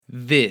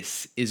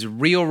This is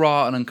Real,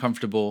 Raw, and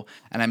Uncomfortable,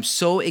 and I'm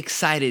so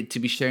excited to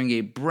be sharing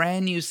a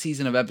brand new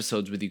season of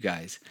episodes with you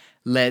guys.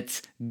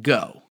 Let's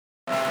go.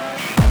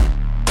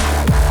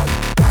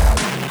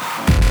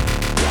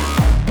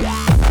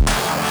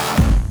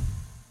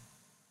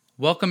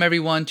 Welcome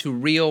everyone to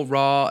Real,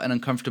 Raw, and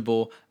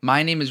Uncomfortable.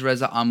 My name is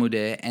Reza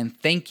Amoudeh, and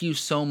thank you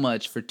so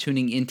much for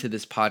tuning into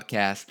this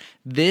podcast.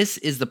 This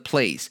is the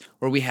place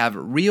where we have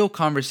real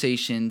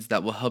conversations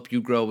that will help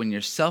you grow in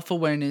your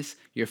self-awareness,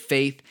 your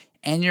faith,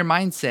 and your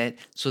mindset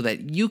so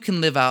that you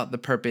can live out the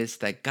purpose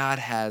that God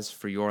has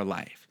for your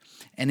life.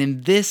 And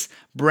in this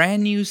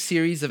brand new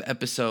series of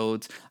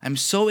episodes, I'm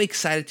so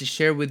excited to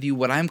share with you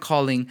what I'm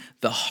calling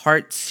the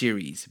Heart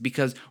series,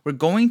 because we're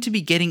going to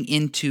be getting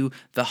into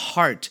the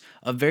heart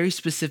of very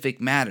specific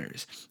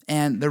matters.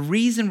 And the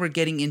reason we're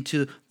getting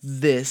into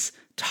this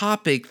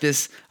topic,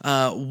 this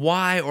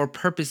why or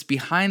purpose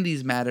behind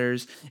these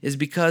matters, is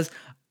because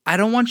I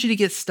don't want you to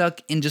get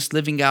stuck in just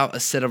living out a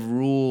set of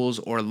rules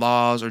or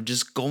laws or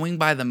just going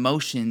by the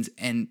motions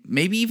and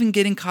maybe even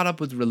getting caught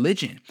up with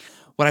religion.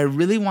 What I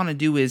really want to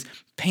do is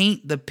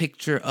paint the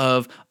picture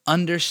of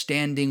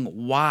understanding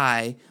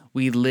why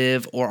we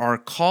live or are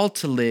called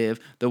to live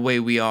the way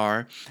we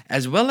are,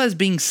 as well as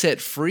being set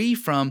free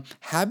from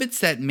habits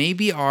that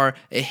maybe are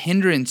a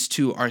hindrance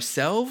to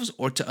ourselves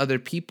or to other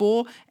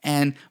people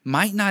and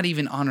might not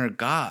even honor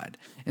God.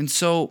 And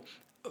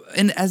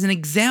as an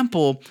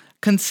example,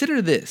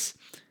 consider this.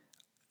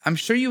 I'm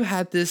sure you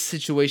had this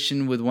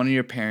situation with one of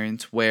your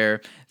parents where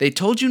they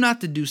told you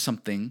not to do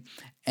something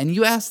and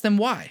you asked them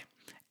why.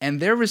 And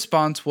their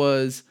response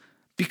was,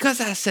 because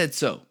I said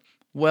so.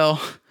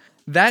 Well,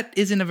 that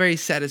isn't a very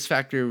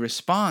satisfactory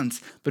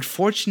response, but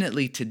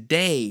fortunately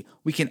today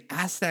we can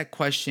ask that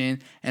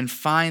question and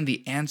find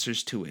the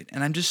answers to it.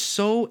 And I'm just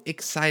so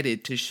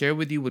excited to share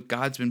with you what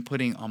God's been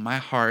putting on my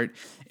heart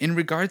in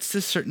regards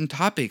to certain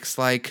topics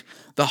like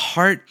the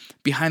heart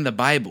behind the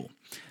Bible,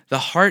 the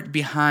heart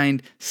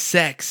behind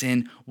sex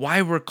and why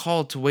we're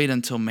called to wait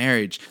until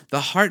marriage,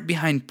 the heart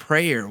behind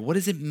prayer, what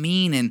does it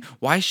mean and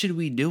why should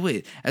we do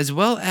it, as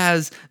well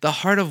as the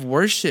heart of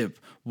worship.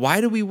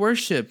 Why do we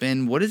worship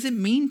and what does it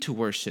mean to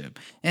worship?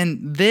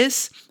 And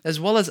this,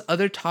 as well as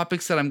other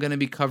topics that I'm going to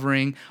be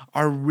covering,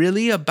 are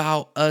really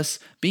about us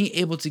being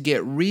able to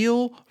get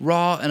real,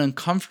 raw, and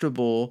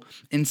uncomfortable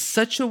in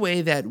such a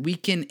way that we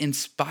can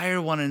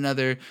inspire one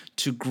another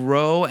to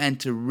grow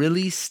and to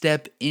really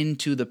step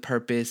into the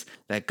purpose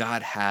that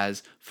God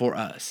has for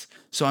us.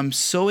 So I'm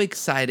so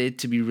excited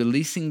to be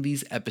releasing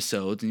these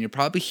episodes, and you're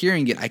probably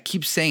hearing it. I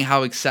keep saying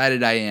how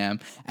excited I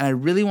am, and I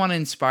really want to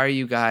inspire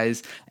you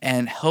guys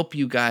and help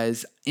you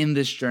guys in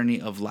this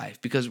journey of life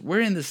because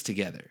we're in this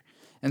together.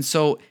 And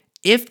so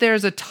if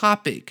there's a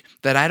topic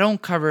that I don't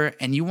cover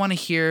and you want to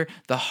hear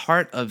the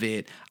heart of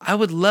it, I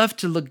would love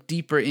to look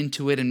deeper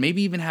into it and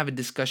maybe even have a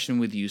discussion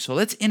with you. So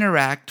let's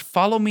interact.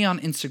 Follow me on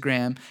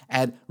Instagram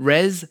at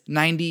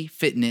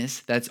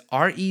Rez90Fitness. That's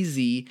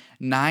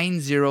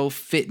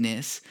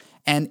REZ90Fitness.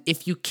 And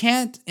if you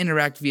can't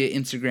interact via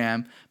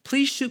Instagram,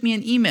 please shoot me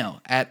an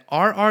email at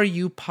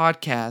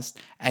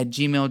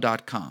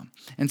rrupodcast@gmail.com.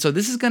 And so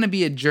this is going to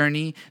be a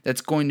journey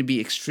that's going to be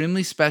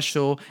extremely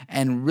special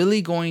and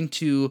really going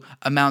to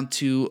amount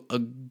to a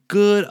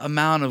good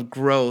amount of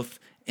growth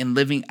in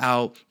living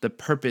out the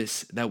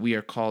purpose that we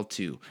are called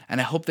to.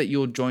 And I hope that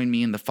you'll join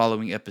me in the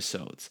following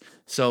episodes.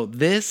 So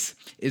this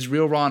is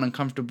Real, Raw, and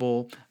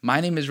Uncomfortable. My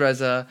name is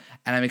Reza,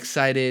 and I'm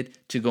excited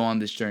to go on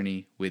this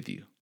journey with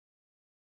you.